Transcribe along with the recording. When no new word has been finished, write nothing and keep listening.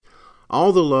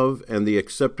All the love and the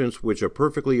acceptance which a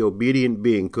perfectly obedient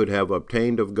being could have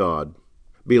obtained of God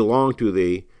belong to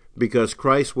thee, because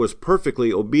Christ was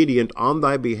perfectly obedient on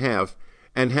thy behalf,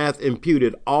 and hath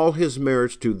imputed all his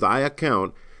merits to thy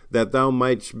account, that thou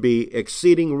mightst be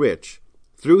exceeding rich,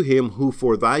 through him who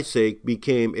for thy sake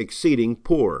became exceeding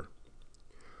poor.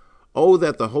 Oh,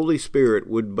 that the Holy Spirit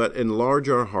would but enlarge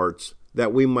our hearts,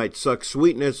 that we might suck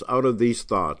sweetness out of these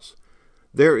thoughts.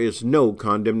 There is no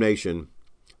condemnation.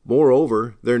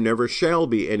 Moreover, there never shall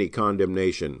be any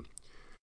condemnation